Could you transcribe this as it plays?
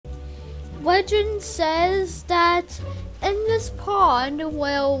legend says that in this pond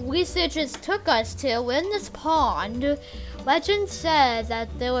where researchers took us to, in this pond, legend says that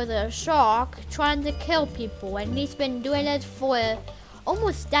there was a shark trying to kill people, and he's been doing it for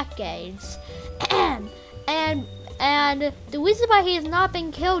almost decades. And the reason why he has not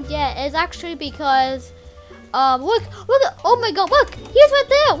been killed yet is actually because, look, oh my god, look, he's right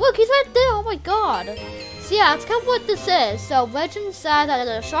there, look, he's right there, oh my god. So yeah, that's kind of what this is. So legend says that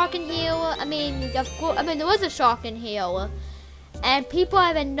there's a shark in here. I mean, there was a shark in here, and people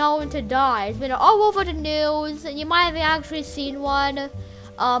have been known to die. It's been all over the news, and you might have actually seen one.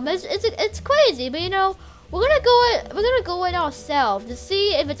 It's crazy, but you know, we're gonna go in ourselves to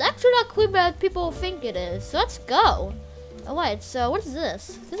see if it's actually not creepy as people think it is. So let's go. Alright, so what is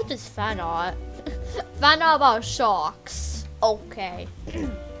this? This is just fan art. Fan art about sharks. Okay.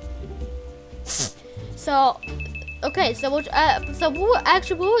 So, okay, so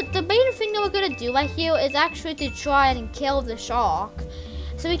the main thing that we're gonna do right here is actually to try and kill the shark,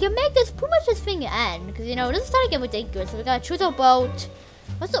 so we can make this pretty much this thing end. Because you know this is starting to get ridiculous. So we gotta choose a boat.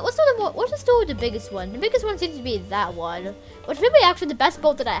 Let's just do with the biggest one. The biggest one seems to be that one, which may be actually the best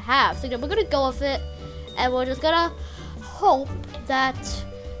boat that I have. So you know, we're gonna go with it, and we're just gonna hope that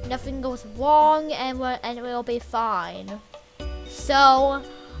nothing goes wrong, and we'll be fine. So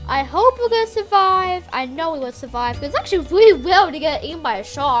I hope we're gonna survive. I know we will survive, because it's actually really well to get eaten by a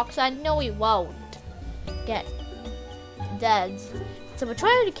shark, so I know we won't get dead. So we're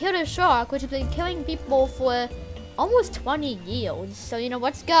trying to kill the shark, which has been killing people for almost 20 years. So you know,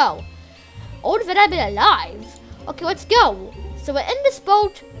 let's go. Older than I've been alive. Okay, let's go. So we're in this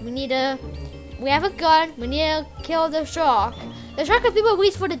boat. We have a gun. We need to kill the shark. The shark has been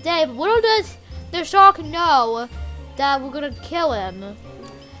released for the day, but little does the shark know that we're gonna kill him.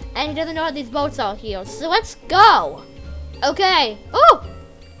 And he doesn't know that these boats are here. So let's go. Okay. Oh!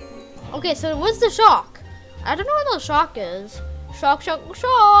 Okay, so where's the shark? I don't know where the shark is. Shark, shark,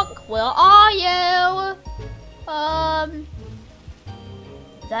 shark. Where are you?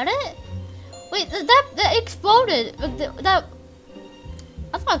 Is that it? Wait, that exploded. That's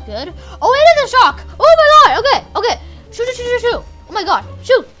not good. Oh, it is a shark. Oh my god. Okay, okay. Shoot, shoot, shoot, shoot. Oh my god.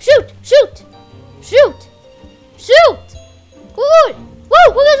 Shoot, shoot, shoot. Shoot. Shoot. Good.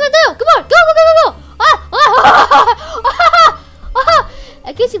 Whoa, what is right there? Come on, go, go, go, go, go!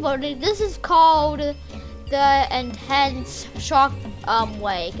 I guess you wondered, this is called the intense shark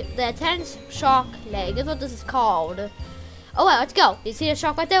leg. The intense shark leg. That's what this is called. Oh wait, let's go. You see the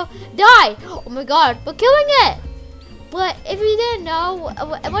shark right there? Die! Oh my god, we're killing it! But if you didn't know,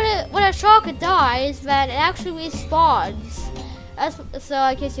 when a shark dies, then it actually respawns. So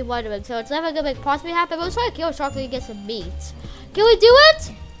in case you're wondering, so it's never gonna possibly happen. But let's try to kill a shark so we can get some meat. Can we do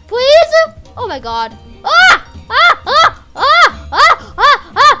it? Please? Oh my god. Ah! Ah! Ah! Ah! Ah! Ah!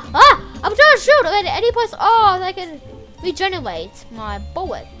 Ah! Ah! I'm trying to shoot at any place. Oh, I can regenerate my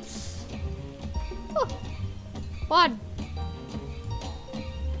bullets. Oh. One.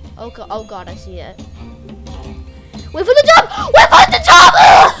 Oh god, I see it. Wait for the jump! Wait for the jump!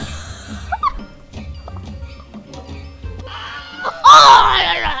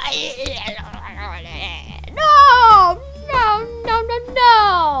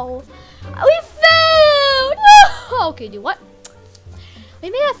 No! We failed! No! Okay, do what? We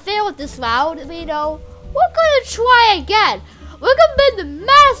may have failed this round, but you know, we're gonna try again. We're gonna be the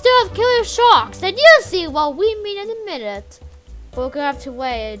master of killing sharks, and you'll see what we mean in a minute. But we're gonna have to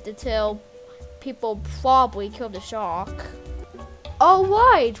wait until people probably kill the shark.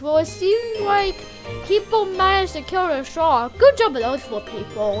 Alright, well it seems like people managed to kill the shark. Good job of those 4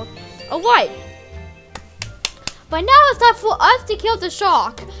 people. Alright. But now it's time for us to kill the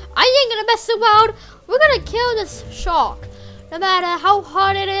shark. I ain't gonna mess around. We're gonna kill this shark. No matter how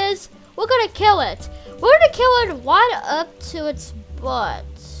hard it is, we're gonna kill it. We're gonna kill it right up to its butt.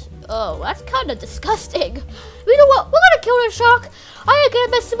 Oh, that's kind of disgusting. You know what? We're gonna kill the shark. I ain't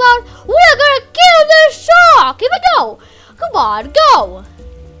gonna mess around. We're gonna kill the shark. Here we go. Come on, go.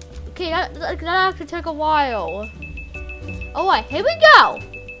 Okay, that actually took a while. Alright, here we go.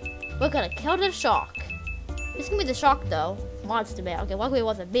 We're gonna kill the shark. This can be the shark though. Monster man. Okay, luckily it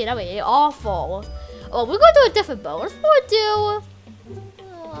wasn't me. That would be awful. Oh, we're gonna do a different boat. Let's do.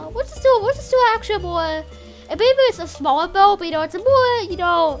 Let's just do actually more. And maybe it's a smaller boat, but you know, it's a more, you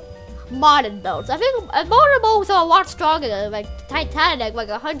know, modern boats. I think modern boats are a lot stronger than like Titanic, like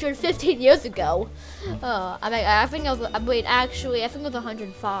 115 years ago. I think it was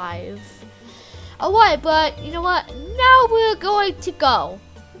 105. Alright, but you know what? Now we're going to go.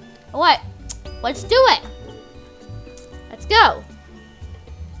 Alright, let's do it. Let's go.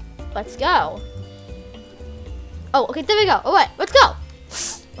 Let's go. Oh, okay, there we go. Alright, let's go.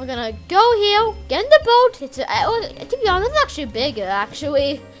 We're gonna go here, get in the boat. It's to be honest, it's actually bigger,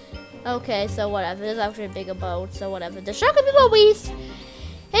 actually. Okay, so whatever. It's actually a bigger boat, so whatever. The shark will be released, and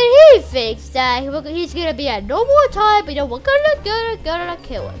he thinks that he's gonna be at no more time. But you know, we're gonna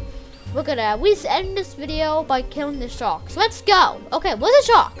kill him. We're gonna at least end this video by killing the shark. So let's go. Okay, what's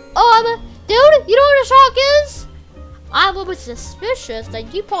a shark? Dude, you know what a shark is? I'm a little bit suspicious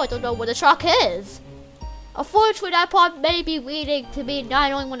that you probably don't know what a shark is. Unfortunately, that part may be leading to me not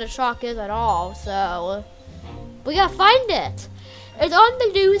knowing what a shark is at all, so we gotta find it. It's on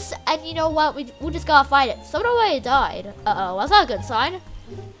the loose, and you know what? We just gotta find it. Someone already died. Uh-oh, that's not a good sign.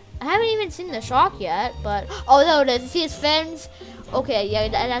 I haven't even seen the shark yet, but oh no, it is. You see his fins? Okay, yeah,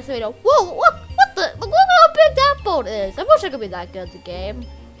 and that's how we know. Whoa, what the? Look how big that boat is. I wish I could be that good at the game,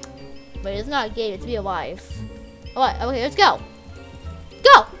 but it's not a game. It's real life. All right, okay, let's go.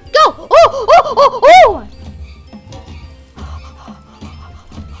 Go! Oh!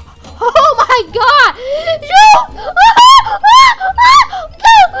 Oh my God! No!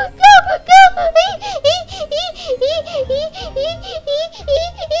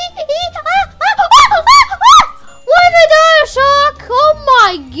 Why did I die, shark? Oh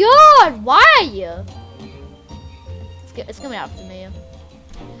my God! Why? It's coming after me.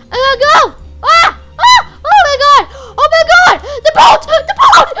 I gotta go! Oh my God! Oh my God! The boat! The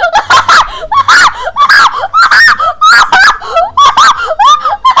boat!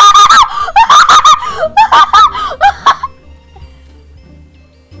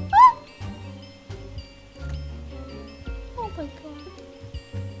 Oh my God!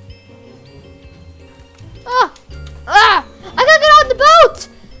 I gotta get on the boat!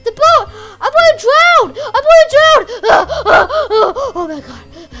 The boat! I'm gonna drown! Oh my God!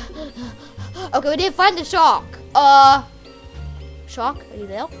 Okay, we need to find the shark. Shark, are you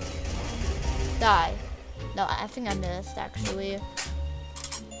there? Die. No, I think I missed, actually.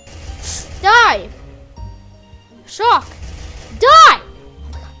 Die! Shark! Die! Oh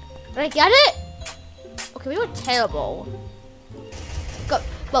my God. Did I get it? Okay, we were terrible. Go.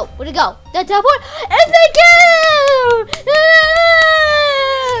 Whoa, where'd it go? That teleport? And thank you!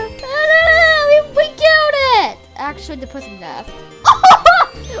 We killed it! Actually, the person left.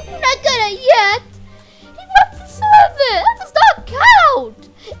 We're not gonna yet! He left the server! That does not count!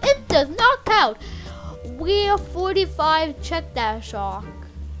 It does not count! We're 45, check that shark.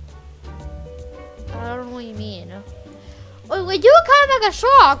 I don't know what you mean. Wait, you're kind of like a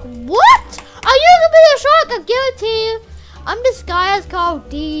shark. What? Are you gonna be a shark? I guarantee you. I'm disguised called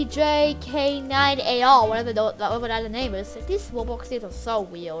DJ K9AR, whatever that name is. These Roblox names are so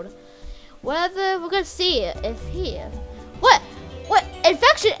weird. Whatever, we're gonna see it. It's here. What? What?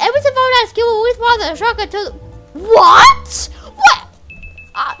 Infection. Every time that skill will always follow the shark until. What? What?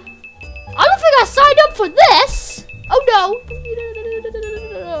 I don't think I signed up for this. Oh no.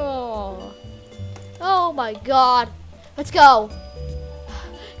 Oh my God. Let's go.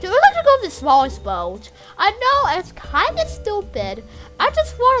 Dude, we're gonna go with the smallest boat. I know it's kind of stupid. I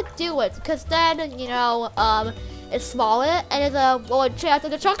just want to do it because then, you know, it's smaller and it's a well chance of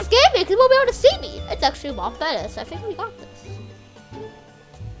the shark escaping because we'll be able to see me. It's actually a lot better, so I think we got this.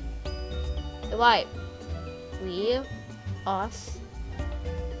 Right. We, us,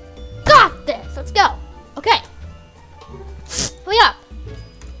 got this. Let's go. Okay. Hurry up.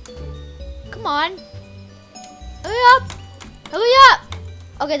 Come on. Hurry up. Hurry up.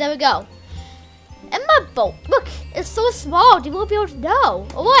 Okay, there we go. And my boat. Look, it's so small. You won't be able to know.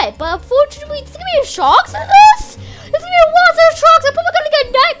 Alright, but unfortunately, there's gonna be sharks in this. There's gonna be lots of sharks. I'm probably gonna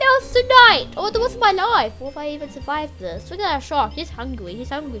get nightmares tonight. Or the rest of my life. Or if I even survive this. Look at that shark. He's hungry. He's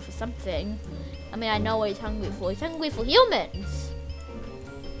hungry for something. I mean, I know what he's hungry for. He's hungry for humans.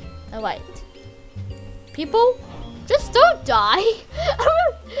 Alright. People, just don't die. I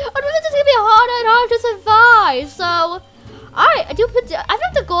don't think it's gonna be harder and harder to survive. So, alright, I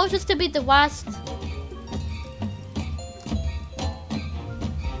think the goal is just to be the last.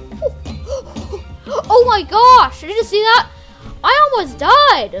 Oh my gosh! Did you see that? I almost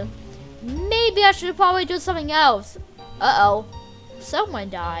died. Maybe I should probably do something else. Uh-oh. Someone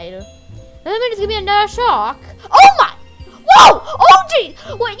died. That means it's gonna be another shark. Oh my! Whoa! Oh gee!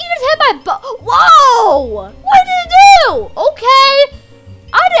 Wait, you just hit my butt. Whoa! What did you do? Okay.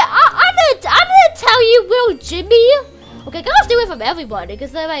 I didn't tell you, little Jimmy. Okay, gotta stay away from everybody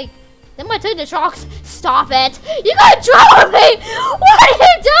because they're like, they might turn the sharks. Stop it! You gotta drown me! What are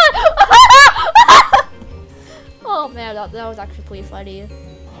you doing? Oh man, that was actually pretty funny.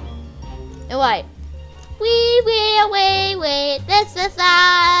 Alright. We will wait. This is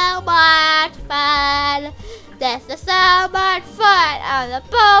so much fun. This is so much fun on the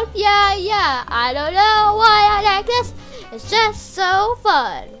boat. Yeah. I don't know why I like this. It's just so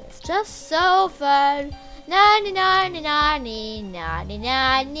fun. It's just so fun. Na na na na na na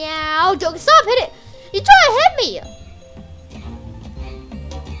na na. Joke, stop hitting! You trying to hit me!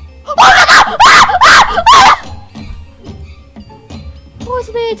 Oh my God! Who was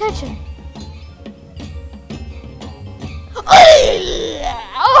paying attention?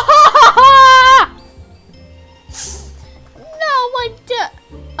 No, I did.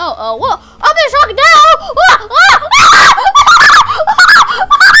 Oh, whoa! I'm in shock now! Oh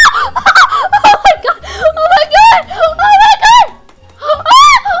my God! Oh my God! Oh my God!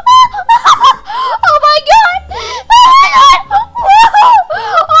 Oh my God!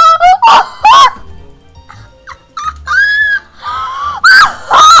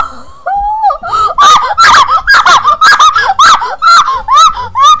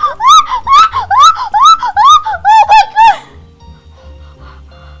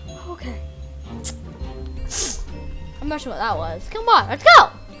 I'm not sure what that was. Come on, let's go.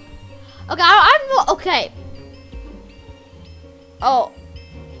 Okay, I'm okay. Oh,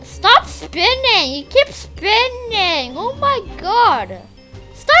 stop spinning! You keep spinning. Oh my God!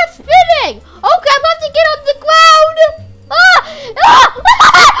 Stop spinning! Okay, I'm about to get on the ground.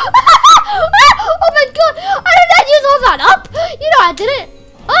 Oh my God! I did not use all that up. You know I didn't.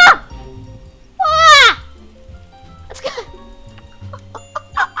 Let's go.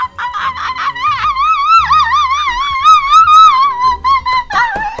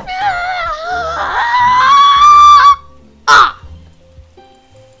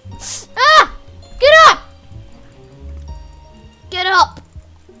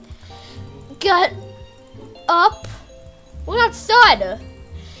 Get up. We're outside.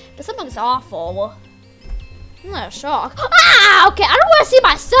 But something's awful. I'm not a shark. Okay, I don't want to see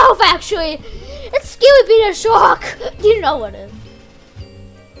myself actually. It's scary being a shark. You know what it is.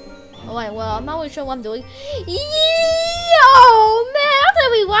 Oh wait, well, I'm not really sure what I'm doing. Oh man, I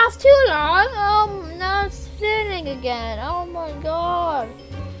thought we last too long. Now it's spinning again. Oh my God.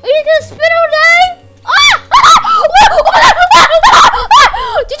 Are you gonna spin all day?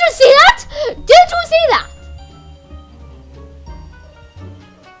 Did you see that? Did you see that?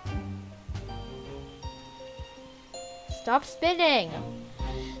 Stop spinning.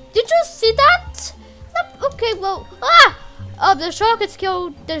 Did you see that? Okay, well, the shark has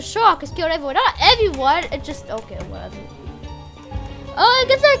killed everyone. Not everyone, it's just, okay, whatever. Oh, I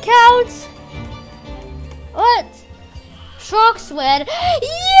guess that counts. What? Sharks win. Yeah!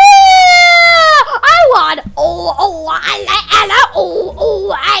 I won.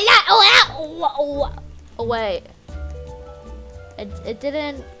 Oh, wait. It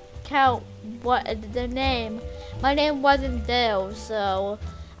didn't count what the name. My name wasn't there, so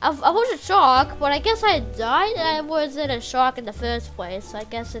I was a shark, but I guess I died and I wasn't a shark in the first place, so I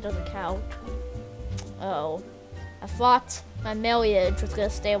guess it doesn't count. Oh, I thought my marriage was gonna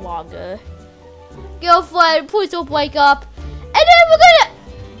stay longer. Girlfriend, please don't break up. And then we're gonna.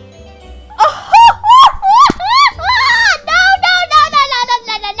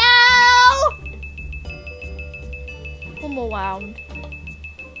 No. One more round.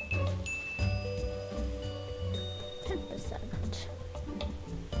 10%.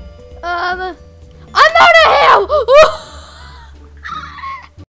 I'm out of here!